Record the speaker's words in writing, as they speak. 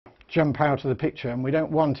jump out of the picture, and we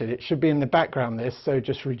don't want it. It should be in the background, this, so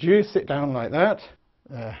just reduce it down like that.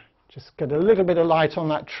 Just get a little bit of light on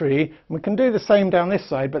that tree. We can do the same down this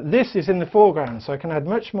side, but this is in the foreground, so I can add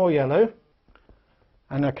much more yellow,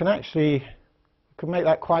 and I can actually make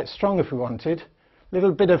that quite strong if we wanted. A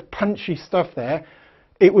little bit of punchy stuff there.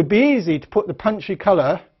 It would be easy to put the punchy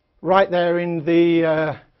colour right there in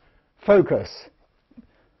the focus,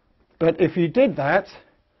 but if you did that,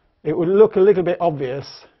 it would look a little bit obvious.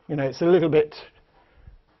 You know, it's a little bit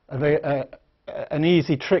of an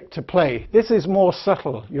easy trick to play. This is more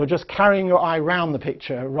subtle. You're just carrying your eye round the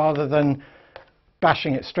picture rather than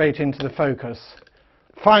bashing it straight into the focus.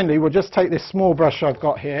 Finally, we'll just take this small brush I've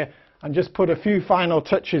got here and just put a few final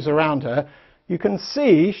touches around her. You can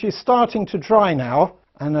see she's starting to dry now,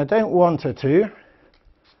 and I don't want her to.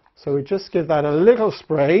 So we just give that a little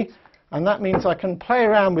spray, and that means I can play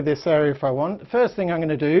around with this area if I want. The first thing I'm going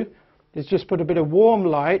to do is just put a bit of warm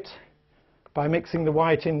light by mixing the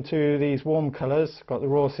white into these warm colours. Got the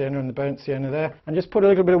raw sienna and the burnt sienna there, and just put a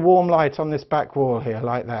little bit of warm light on this back wall here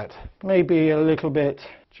like that. Maybe a little bit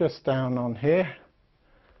just down on here,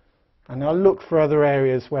 and I'll look for other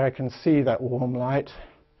areas where I can see that warm light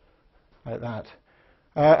like that.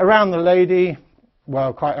 Around the lady,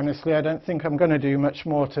 well, quite honestly, I don't think I'm going to do much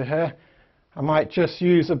more to her. I might just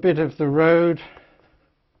use a bit of the road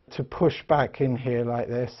to push back in here like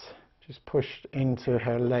this. Just push into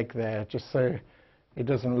her leg there, just so it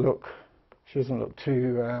doesn't look, she doesn't look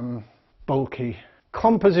too bulky.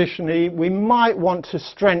 Compositionally, we might want to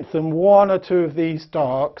strengthen one or two of these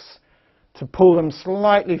darks to pull them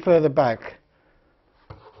slightly further back.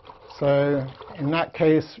 So in that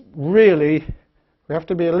case, really, we have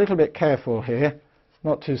to be a little bit careful here,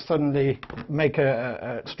 not to suddenly make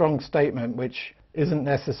a strong statement which isn't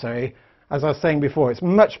necessary. As I was saying before, it's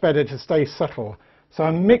much better to stay subtle. So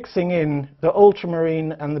I'm mixing in the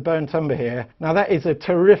ultramarine and the burnt umber here. Now that is a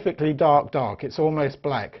terrifically dark dark. It's almost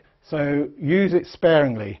black. So use it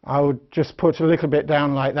sparingly. I would just put a little bit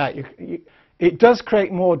down like that. It does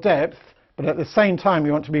create more depth, but at the same time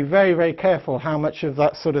you want to be very, very careful how much of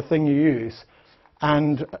that sort of thing you use.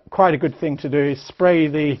 And quite a good thing to do is spray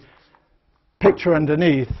the picture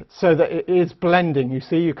underneath so that it is blending. You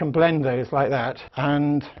see, you can blend those like that.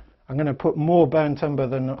 And I'm going to put more burnt umber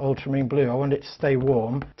than ultramarine blue. I want it to stay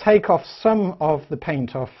warm. Take off some of the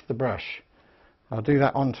paint off the brush. I'll do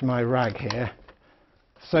that onto my rag here,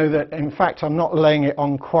 so that in fact I'm not laying it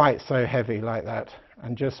on quite so heavy like that,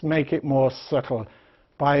 and just make it more subtle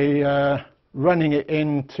by running it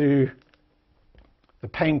into the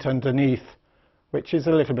paint underneath, which is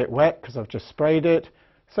a little bit wet because I've just sprayed it.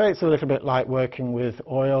 So it's a little bit like working with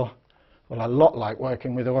oil, well, a lot like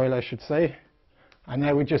working with oil, I should say. And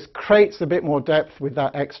there we just creates a bit more depth with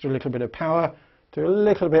that extra little bit of power. Do a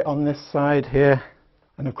little bit on this side here.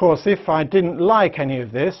 And of course, if I didn't like any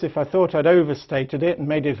of this, if I thought I'd overstated it and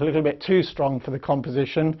made it a little bit too strong for the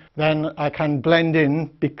composition, then I can blend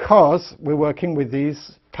in, because we're working with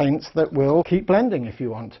these paints that will keep blending if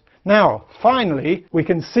you want. Now, finally, we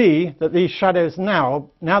can see that these shadows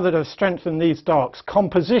now that I've strengthened these darks,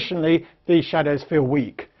 compositionally, these shadows feel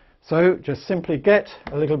weak. So just simply get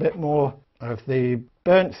a little bit more of the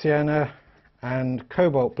burnt sienna and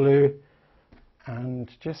cobalt blue and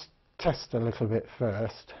just test a little bit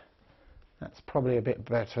first. That's probably a bit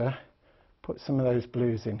better. Put some of those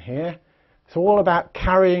blues in here. It's all about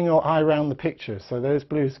carrying your eye around the picture. So those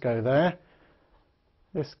blues go there.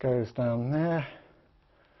 This goes down there.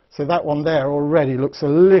 So that one there already looks a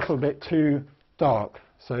little bit too dark.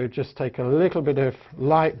 So just take a little bit of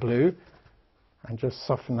light blue and just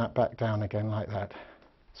soften that back down again like that.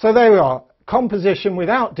 So there we are. Composition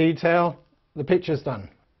without detail. The picture's done.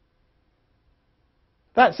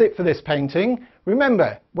 That's it for this painting.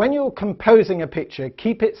 Remember, when you're composing a picture,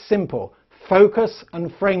 keep it simple. Focus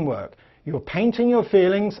and framework. You're painting your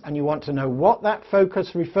feelings and you want to know what that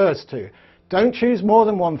focus refers to. Don't choose more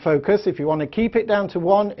than one focus. If you want to keep it down to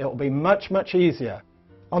one, it'll be much, much easier.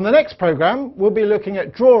 On the next program, we'll be looking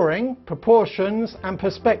at drawing, proportions and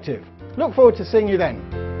perspective. Look forward to seeing you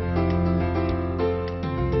then.